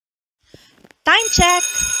check!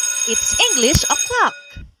 It's English O'Clock!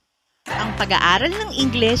 Ang pag-aaral ng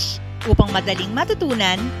English upang madaling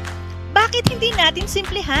matutunan, bakit hindi natin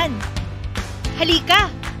simplihan?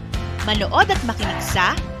 Halika! Manood at makinig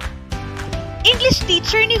sa English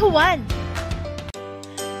Teacher ni Juan!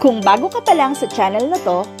 Kung bago ka pa lang sa channel na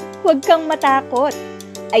to, huwag kang matakot!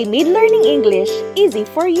 I made learning English easy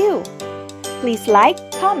for you! Please like,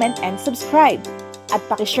 comment, and subscribe! At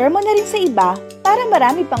pakishare mo na rin sa iba para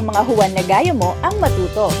marami pang mga Juan na gaya mo ang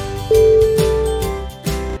matuto.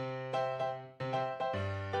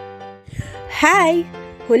 Hi!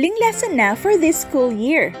 Huling lesson na for this school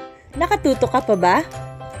year. Nakatuto ka pa ba?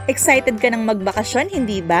 Excited ka ng magbakasyon,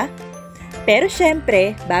 hindi ba? Pero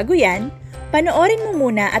syempre, bago yan, panoorin mo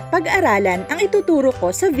muna at pag-aralan ang ituturo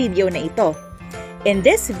ko sa video na ito. In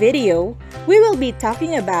this video, we will be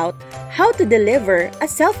talking about how to deliver a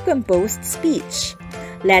self-composed speech.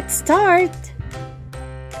 Let's start!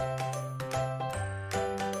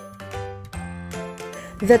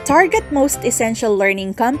 The target most essential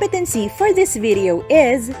learning competency for this video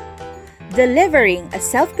is delivering a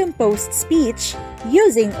self-composed speech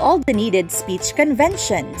using all the needed speech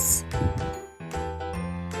conventions.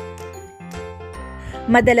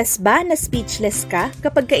 Madalas ba na speechless ka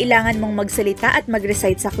kapag kailangan mong magsalita at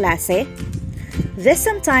mag-recite sa klase? This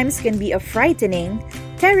sometimes can be a frightening,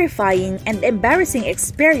 terrifying, and embarrassing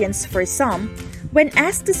experience for some when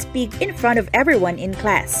asked to speak in front of everyone in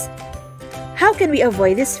class. How can we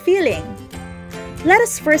avoid this feeling? Let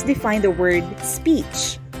us first define the word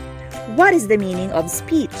speech. What is the meaning of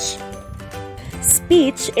speech?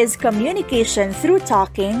 Speech is communication through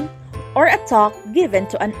talking or a talk given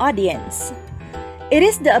to an audience. It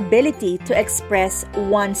is the ability to express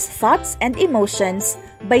one's thoughts and emotions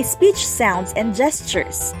by speech sounds and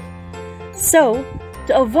gestures. So,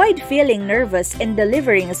 to avoid feeling nervous in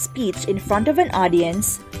delivering a speech in front of an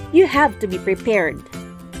audience, you have to be prepared.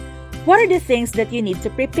 What are the things that you need to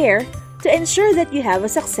prepare to ensure that you have a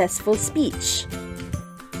successful speech?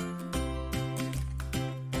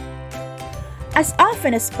 As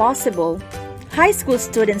often as possible, high school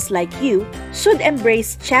students like you should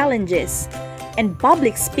embrace challenges, and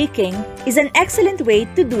public speaking is an excellent way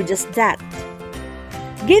to do just that.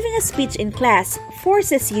 Giving a speech in class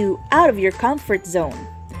forces you out of your comfort zone,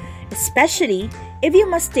 especially if you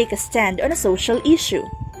must take a stand on a social issue.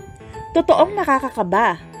 Totoong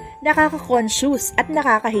nakakakaba, nakaka-conscious at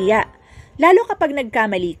nakakahiya, lalo kapag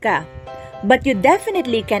nagkamali ka. But you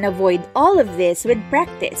definitely can avoid all of this with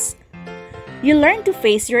practice. You learn to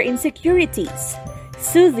face your insecurities,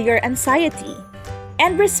 soothe your anxiety,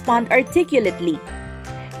 and respond articulately.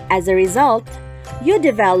 As a result, you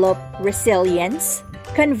develop resilience,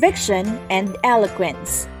 conviction, and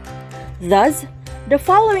eloquence. Thus, the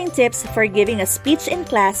following tips for giving a speech in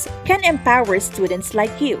class can empower students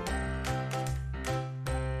like you.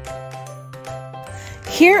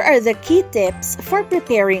 Here are the key tips for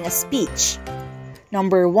preparing a speech.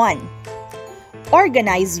 Number 1.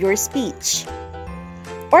 Organize your speech.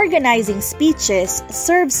 Organizing speeches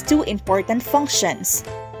serves two important functions.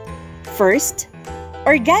 First,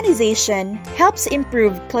 organization helps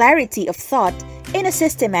improve clarity of thought in a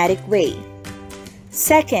systematic way.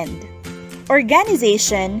 Second,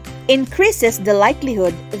 organization increases the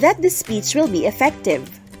likelihood that the speech will be effective.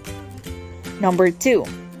 Number 2.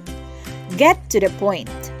 Get to the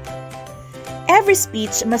point. Every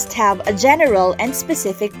speech must have a general and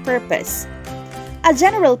specific purpose. A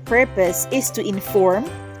general purpose is to inform,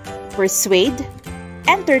 persuade,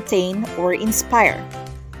 entertain, or inspire.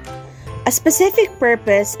 A specific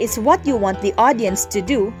purpose is what you want the audience to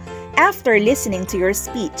do after listening to your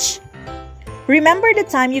speech. Remember the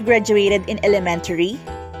time you graduated in elementary?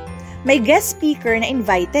 May guest speaker na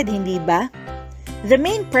invited, hindi ba? The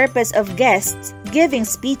main purpose of guests giving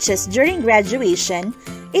speeches during graduation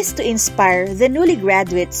is to inspire the newly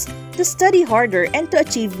graduates to study harder and to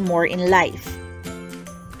achieve more in life.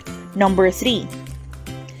 Number 3.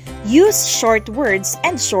 Use short words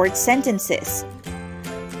and short sentences.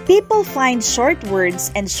 People find short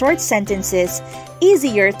words and short sentences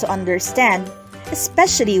easier to understand,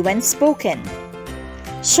 especially when spoken.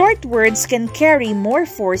 Short words can carry more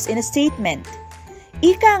force in a statement.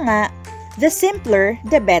 Ika nga, the simpler,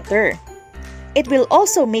 the better. It will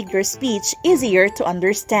also make your speech easier to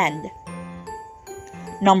understand.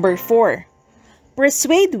 Number 4.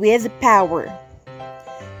 Persuade with power.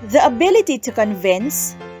 The ability to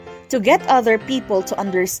convince, to get other people to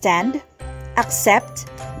understand, accept,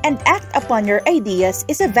 and act upon your ideas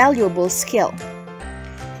is a valuable skill.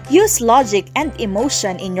 Use logic and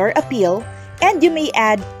emotion in your appeal, and you may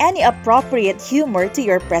add any appropriate humor to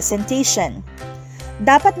your presentation.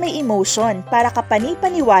 Dapat may emotion para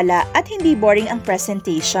kapani-paniwala at hindi boring ang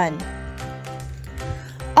presentation.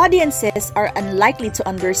 Audiences are unlikely to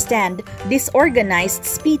understand disorganized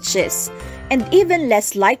speeches and even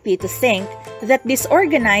less likely to think that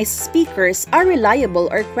disorganized speakers are reliable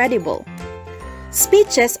or credible.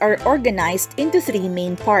 Speeches are organized into three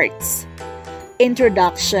main parts: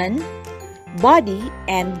 introduction, body,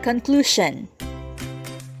 and conclusion.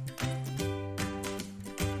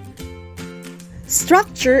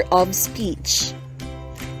 Structure of speech.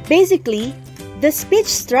 Basically, the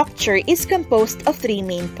speech structure is composed of three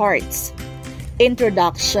main parts: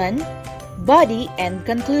 introduction, body, and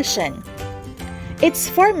conclusion.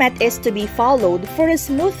 Its format is to be followed for a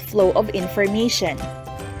smooth flow of information.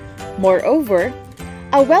 Moreover,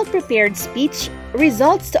 a well-prepared speech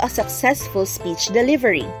results to a successful speech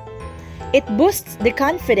delivery. It boosts the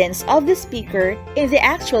confidence of the speaker in the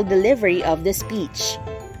actual delivery of the speech.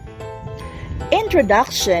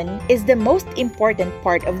 Introduction is the most important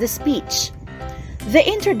part of the speech. The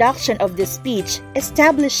introduction of the speech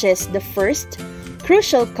establishes the first,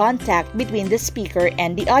 crucial contact between the speaker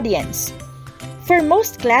and the audience. For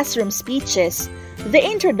most classroom speeches, the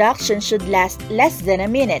introduction should last less than a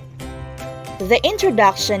minute. The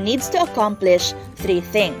introduction needs to accomplish three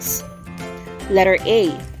things. Letter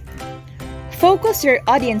A. Focus your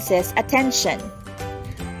audience's attention.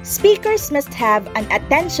 Speakers must have an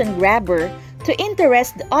attention grabber to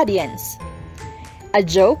interest the audience. A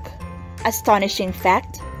joke, astonishing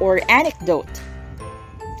fact, or anecdote.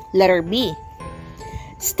 Letter B.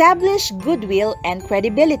 Establish goodwill and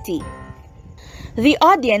credibility. The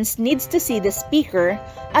audience needs to see the speaker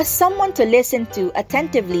as someone to listen to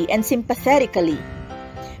attentively and sympathetically.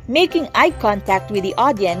 Making eye contact with the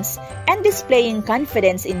audience and displaying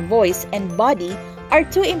confidence in voice and body are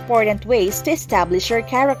two important ways to establish your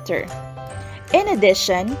character. In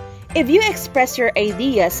addition, if you express your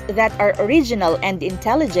ideas that are original and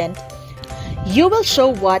intelligent, you will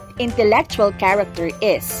show what intellectual character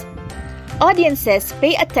is. Audiences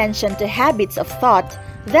pay attention to habits of thought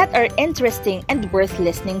that are interesting and worth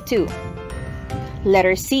listening to.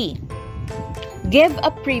 Letter C. Give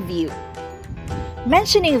a preview.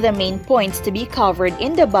 Mentioning the main points to be covered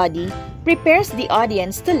in the body prepares the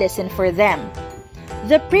audience to listen for them.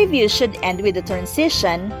 The preview should end with a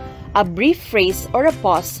transition, a brief phrase or a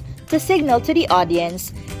pause to signal to the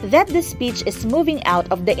audience that the speech is moving out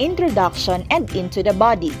of the introduction and into the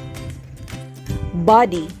body.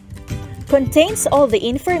 Body contains all the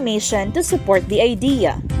information to support the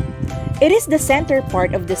idea. It is the center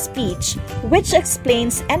part of the speech which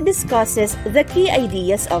explains and discusses the key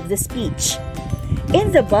ideas of the speech.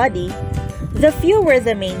 In the body, the fewer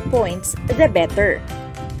the main points, the better.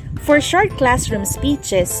 For short classroom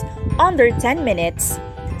speeches, under 10 minutes,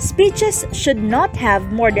 speeches should not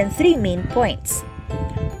have more than 3 main points.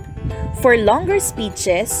 For longer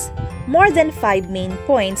speeches, more than 5 main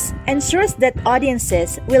points ensures that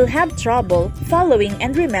audiences will have trouble following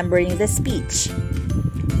and remembering the speech.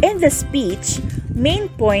 In the speech, main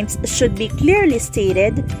points should be clearly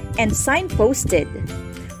stated and signposted,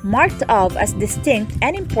 marked off as distinct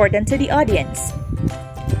and important to the audience.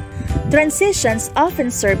 Transitions often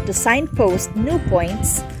serve to signpost new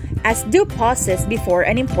points, as do pauses before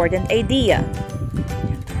an important idea.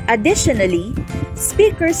 Additionally,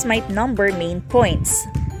 speakers might number main points: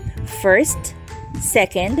 first,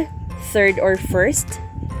 second, third or first,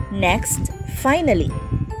 next, finally.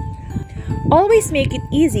 Always make it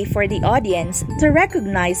easy for the audience to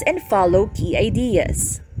recognize and follow key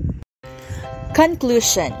ideas.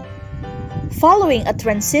 Conclusion. Following a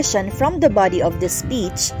transition from the body of the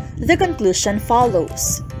speech, the conclusion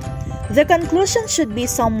follows. The conclusion should be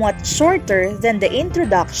somewhat shorter than the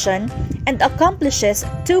introduction and accomplishes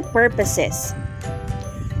two purposes: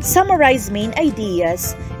 summarize main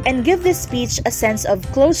ideas and give the speech a sense of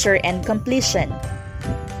closure and completion.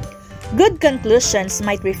 Good conclusions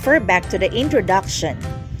might refer back to the introduction,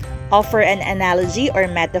 offer an analogy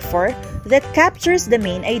or metaphor that captures the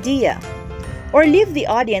main idea, or leave the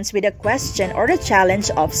audience with a question or a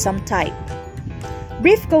challenge of some type.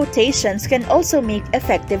 Brief quotations can also make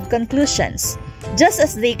effective conclusions, just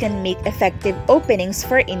as they can make effective openings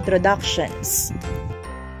for introductions.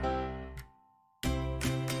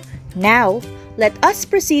 Now, let us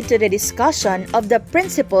proceed to the discussion of the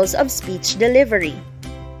principles of speech delivery.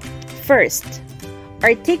 First,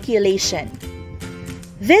 articulation.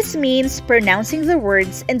 This means pronouncing the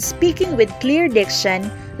words and speaking with clear diction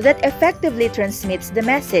that effectively transmits the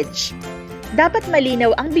message. Dapat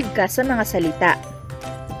malinaw ang bigkas sa mga salita.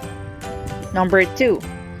 Number 2,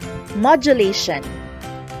 modulation.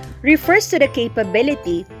 Refers to the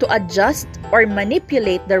capability to adjust or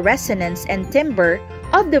manipulate the resonance and timbre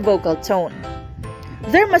of the vocal tone.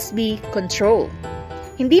 There must be control.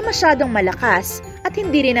 Hindi masyadong malakas at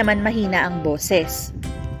hindi rin naman mahina ang boses.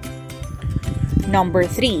 Number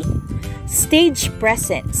 3. Stage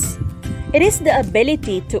presence. It is the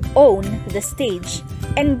ability to own the stage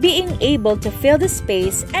and being able to fill the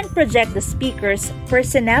space and project the speaker's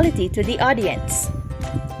personality to the audience.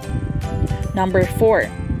 Number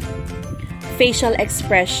 4. Facial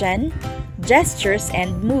expression, gestures,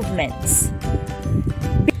 and movements.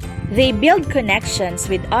 They build connections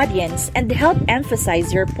with audience and help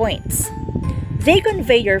emphasize your points. They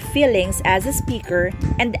convey your feelings as a speaker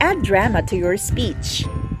and add drama to your speech.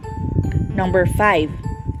 Number 5.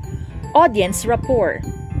 Audience rapport.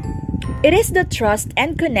 It is the trust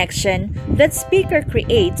and connection that speaker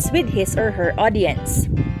creates with his or her audience.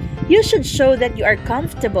 You should show that you are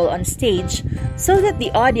comfortable on stage so that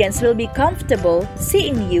the audience will be comfortable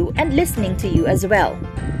seeing you and listening to you as well.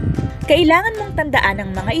 Kailangan mong tandaan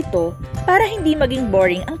ang mga ito para hindi maging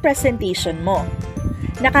boring ang presentation mo.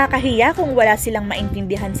 Nakakahiya kung wala silang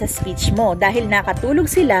maintindihan sa speech mo dahil nakatulog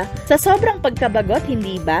sila sa sobrang pagkabagot,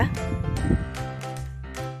 hindi ba?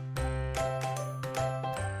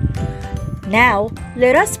 Now,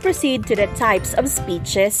 let us proceed to the types of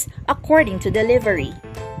speeches according to delivery.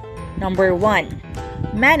 Number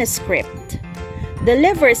 1. Manuscript.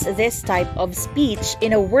 Delivers this type of speech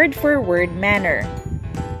in a word-for-word manner.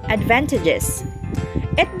 Advantages.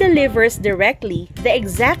 It delivers directly the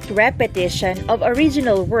exact repetition of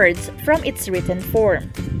original words from its written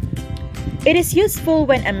form. It is useful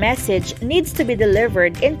when a message needs to be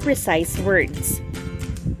delivered in precise words.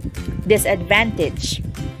 Disadvantage.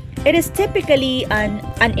 It is typically an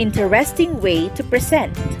uninteresting way to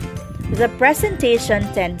present. The presentation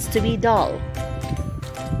tends to be dull.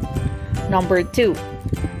 Number 2.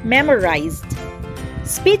 Memorized.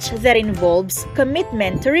 Speech that involves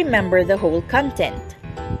commitment to remember the whole content.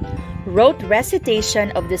 Rote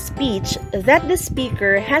recitation of the speech that the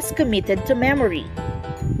speaker has committed to memory.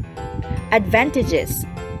 Advantages.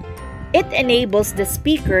 It enables the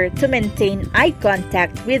speaker to maintain eye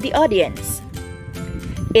contact with the audience.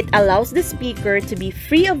 It allows the speaker to be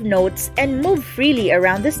free of notes and move freely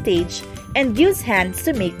around the stage and use hands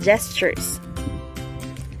to make gestures.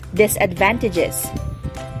 Disadvantages.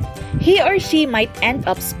 He or she might end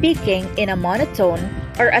up speaking in a monotone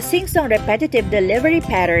or a sing-song repetitive delivery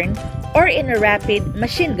pattern or in a rapid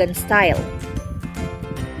machine gun style.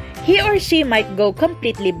 He or she might go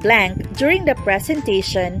completely blank during the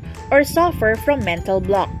presentation or suffer from mental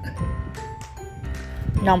block.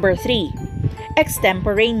 Number 3.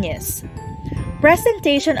 Extemporaneous.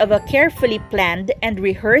 Presentation of a carefully planned and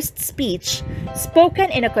rehearsed speech spoken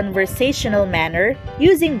in a conversational manner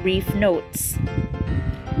using brief notes.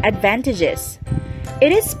 Advantages.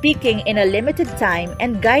 It is speaking in a limited time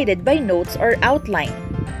and guided by notes or outline.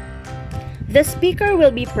 The speaker will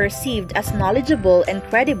be perceived as knowledgeable and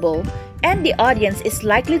credible, and the audience is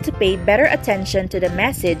likely to pay better attention to the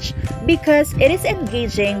message because it is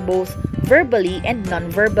engaging both verbally and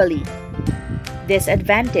non-verbally.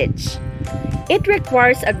 Disadvantage. It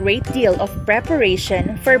requires a great deal of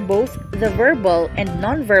preparation for both the verbal and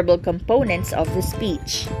non-verbal components of the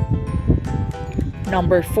speech.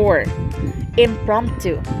 Number 4.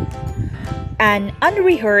 Impromptu. An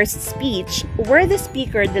unrehearsed speech where the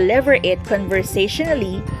speaker delivers it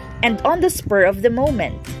conversationally and on the spur of the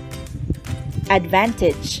moment.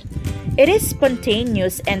 Advantage. It is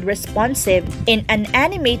spontaneous and responsive in an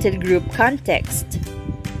animated group context.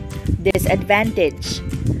 Disadvantage.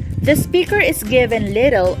 The speaker is given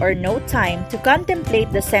little or no time to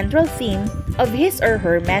contemplate the central theme of his or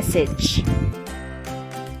her message.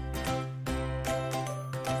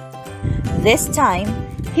 This time,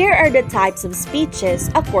 here are the types of speeches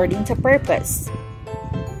according to purpose.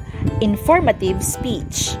 Informative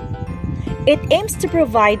speech. It aims to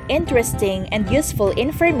provide interesting and useful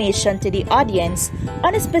information to the audience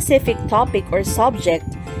on a specific topic or subject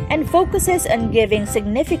and focuses on giving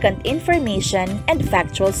significant information and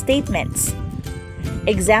factual statements.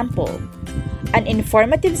 Example: an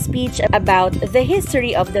informative speech about the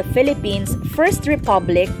history of the Philippines' First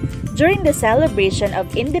Republic during the celebration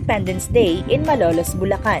of Independence Day in Malolos,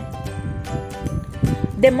 Bulacan.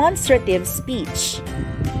 Demonstrative speech.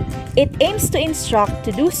 It aims to instruct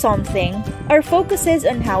to do something or focuses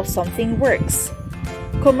on how something works.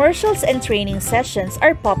 Commercials and training sessions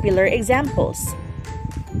are popular examples.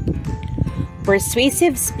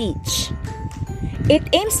 Persuasive speech. It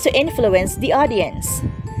aims to influence the audience.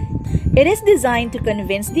 It is designed to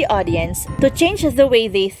convince the audience to change the way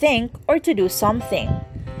they think or to do something.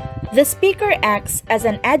 The speaker acts as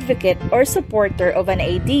an advocate or supporter of an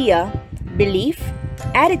idea, belief,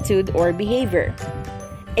 attitude, or behavior.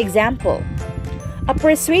 Example: a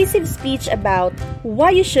persuasive speech about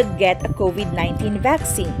why you should get a COVID-19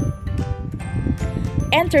 vaccine.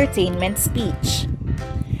 Entertainment speech.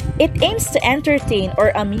 It aims to entertain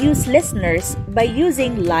or amuse listeners by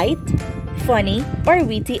using light, funny, or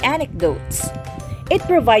witty anecdotes. It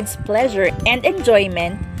provides pleasure and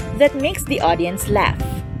enjoyment that makes the audience laugh.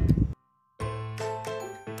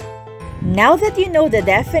 Now that you know the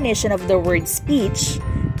definition of the word speech,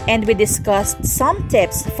 and we discussed some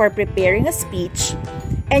tips for preparing a speech,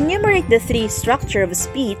 enumerate the three structure of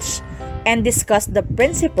speech, and discuss the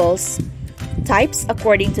principles, types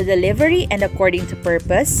according to delivery and according to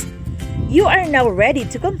purpose, you are now ready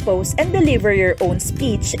to compose and deliver your own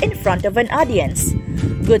speech in front of an audience.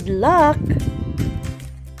 Good luck!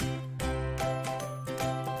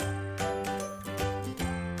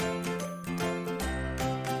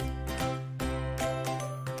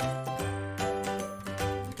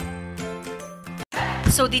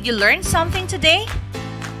 So did you learn something today?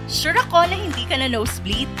 Sure ako na hindi ka na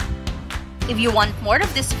nosebleed. If you want more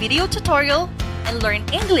of this video tutorial and learn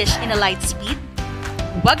English in a light speed,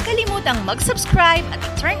 huwag kalimutang mag-subscribe at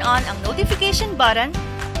i-turn on ang notification button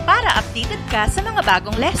para updated ka sa mga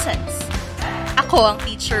bagong lessons. Ako ang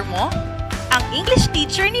teacher mo, ang English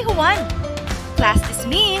teacher ni Juan. Class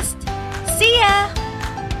dismissed! See ya!